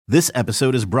This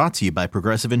episode is brought to you by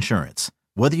Progressive Insurance.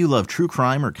 Whether you love true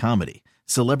crime or comedy,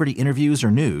 celebrity interviews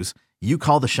or news, you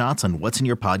call the shots on what's in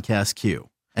your podcast queue.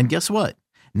 And guess what?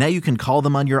 Now you can call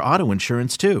them on your auto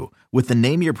insurance too with the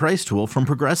Name Your Price tool from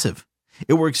Progressive.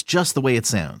 It works just the way it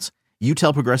sounds. You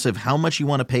tell Progressive how much you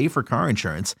want to pay for car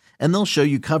insurance, and they'll show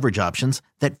you coverage options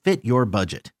that fit your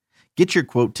budget. Get your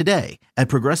quote today at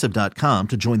Progressive.com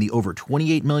to join the over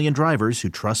 28 million drivers who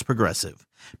trust Progressive.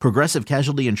 Progressive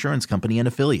Casualty Insurance Company and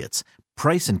Affiliates.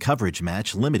 Price and coverage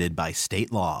match limited by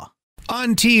state law.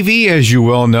 On TV, as you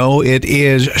well know, it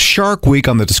is Shark Week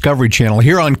on the Discovery Channel.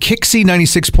 Here on Kixie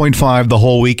 96.5 the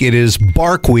whole week, it is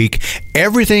Bark Week.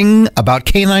 Everything about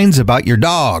canines, about your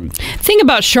dog. Thing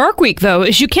about Shark Week, though,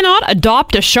 is you cannot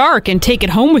adopt a shark and take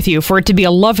it home with you for it to be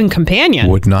a loving companion.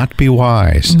 Would not be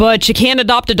wise. But you can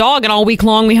adopt a dog, and all week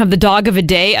long we have the dog of a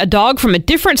day, a dog from a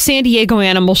different San Diego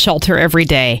animal shelter every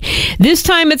day. This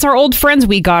time it's our old friends.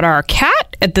 We got our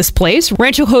cat at this place,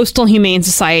 Rancho Coastal Humane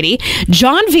Society.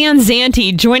 John Van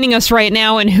Zanti joining us right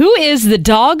now, and who is the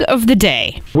dog of the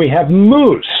day? We have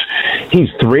Moose. He's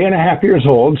 3.5 years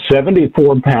old,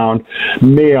 74-pound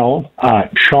male,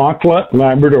 chocolate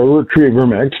Labrador Retriever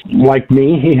mix. Like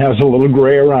me, he has a little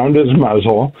gray around his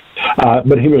muzzle,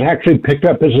 but he was actually picked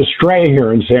up as a stray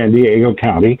here in San Diego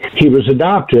County. He was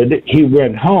adopted. He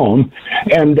went home,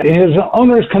 and his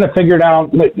owners kind of figured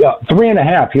out,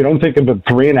 3.5, you don't think of a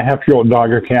 3.5-year-old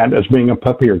dog or cat as being a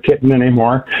puppy or kitten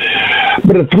anymore,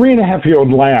 but a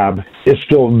 3.5-year-old lab is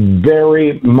still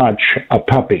very much a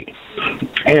puppy.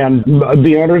 And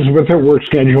the owners, with their work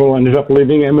schedule, ended up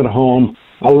leaving him at home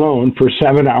alone for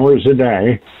 7 hours a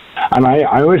day. And I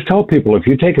always tell people, if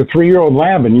you take a 3-year-old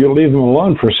lab and you leave them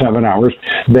alone for 7 hours,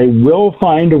 they will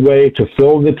find a way to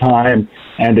fill the time,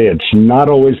 and it's not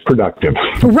always productive.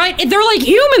 Right. They're like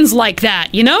humans like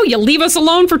that, you know? You leave us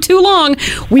alone for too long,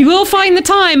 we will find the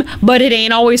time, but it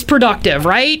ain't always productive,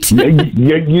 right?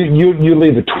 you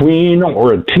leave a tween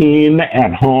or a teen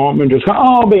at home and just go,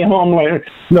 oh, I'll be home later.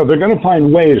 No, they're going to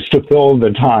find ways to fill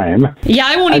the time. Yeah,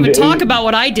 I won't even talk about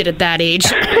what I did at that age.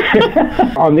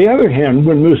 On the other hand,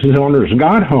 when Moose's owners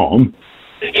got home,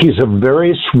 he's a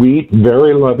very sweet,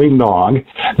 very loving dog.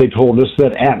 They told us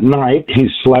that at night he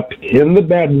slept in the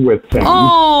bed with them.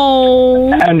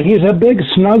 Oh! And he's a big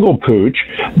snuggle pooch,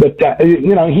 but,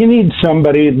 he needs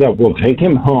somebody that will take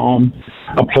him home,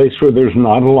 a place where there's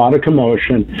not a lot of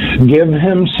commotion, give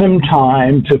him some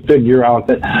time to figure out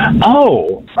that,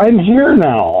 oh, I'm here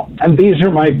now, and these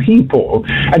are my people.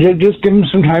 And just give him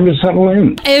some time to settle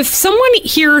in. If someone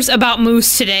hears about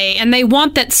Moose today and they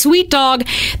want that sweet dog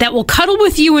that will cuddle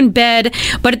with you in bed,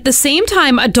 but at the same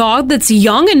time, a dog that's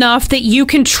young enough that you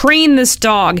can train this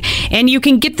dog and you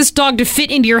can get this dog to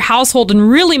fit into your household and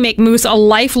really make Moose a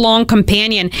lifelong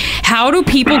companion, how do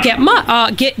people get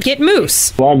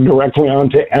Moose? Log directly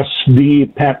onto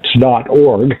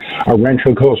sdpets.org, our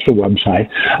Rancho Coastal website.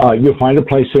 You'll find a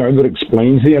place there that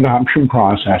explains the adoption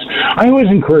process. I always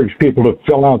encourage people to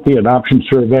fill out the adoption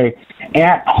survey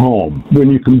at home. When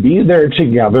you can be there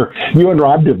together, you and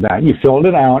Rob did that. You filled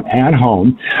it out at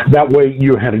home. That way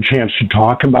you had a chance to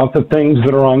talk about the things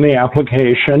that are on the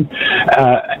application.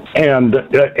 And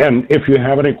if you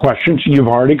have any questions, you've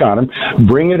already got them.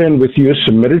 Bring it in with you.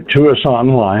 Submit it to us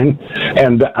online.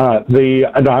 And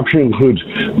the adoption includes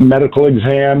medical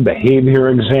exam, behavior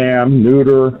exam,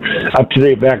 neuter,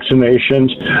 up-to-date vaccinations,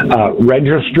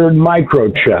 registered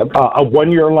microchip, a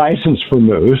 1-year license for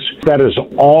Moose. That is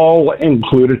all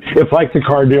included. If, like the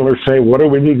car dealers say, what do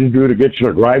we need to do to get you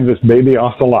to drive this baby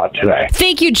off the lot today?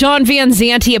 Thank you, John Van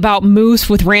Zanti, about Moose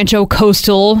with Rancho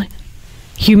Coastal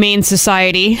Humane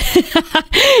Society.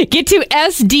 Get to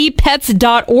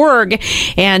sdpets.org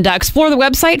and explore the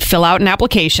website, fill out an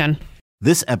application.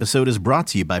 This episode is brought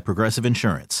to you by Progressive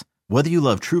Insurance. Whether you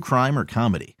love true crime or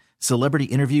comedy, celebrity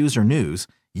interviews or news,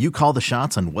 you call the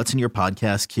shots on what's in your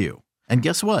podcast queue. And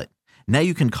guess what? Now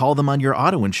you can call them on your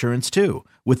auto insurance too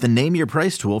with the Name Your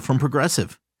Price tool from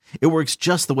Progressive. It works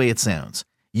just the way it sounds.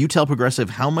 You tell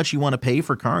Progressive how much you want to pay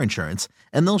for car insurance,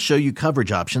 and they'll show you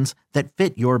coverage options that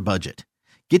fit your budget.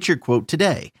 Get your quote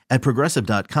today at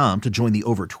Progressive.com to join the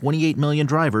over 28 million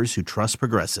drivers who trust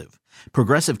Progressive.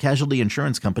 Progressive Casualty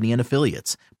Insurance Company and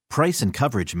Affiliates. Price and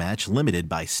coverage match limited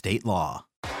by state law.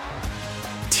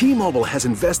 T-Mobile has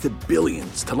invested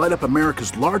billions to light up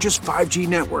America's largest 5G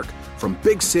network, from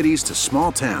big cities to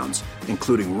small towns,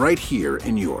 including right here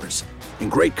in yours.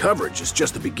 And great coverage is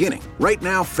just the beginning. Right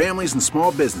now, families and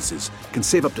small businesses can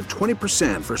save up to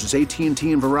 20% versus AT&T and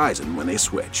Verizon when they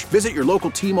switch. Visit your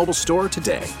local T-Mobile store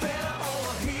today.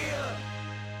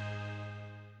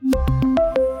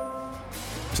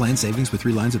 Plan savings with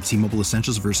 3 lines of T-Mobile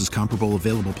Essentials versus comparable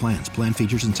available plans. Plan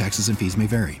features and taxes and fees may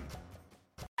vary.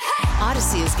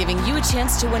 Odyssey is giving you a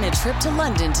chance to win a trip to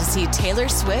London to see Taylor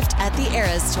Swift at the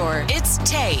Eras Tour. It's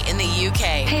Tay in the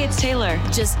UK. Hey, it's Taylor.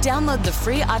 Just download the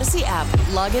free Odyssey app,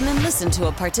 log in and listen to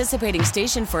a participating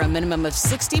station for a minimum of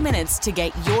 60 minutes to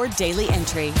get your daily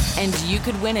entry. And you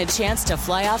could win a chance to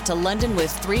fly off to London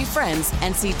with 3 friends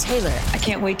and see Taylor. I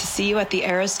can't wait to see you at the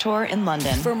Eras Tour in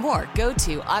London. For more, go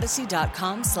to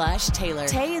odyssey.com/Taylor.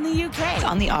 Tay in the UK. It's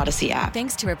on the Odyssey app.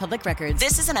 Thanks to Republic Records.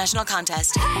 This is a national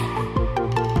contest.